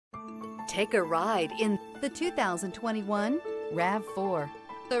Take a ride in the 2021 RAV4.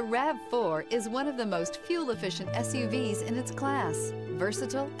 The RAV4 is one of the most fuel-efficient SUVs in its class.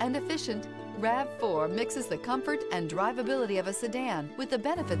 Versatile and efficient, RAV4 mixes the comfort and drivability of a sedan with the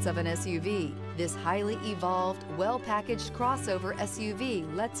benefits of an SUV. This highly evolved, well-packaged crossover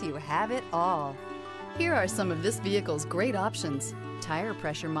SUV lets you have it all. Here are some of this vehicle's great options: tire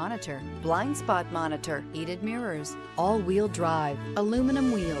pressure monitor, blind spot monitor, heated mirrors, all-wheel drive,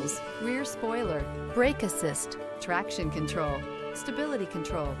 aluminum wheels, rear spoiler, brake assist, traction control, stability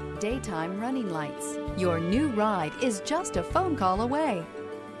control, daytime running lights. Your new ride is just a phone call away.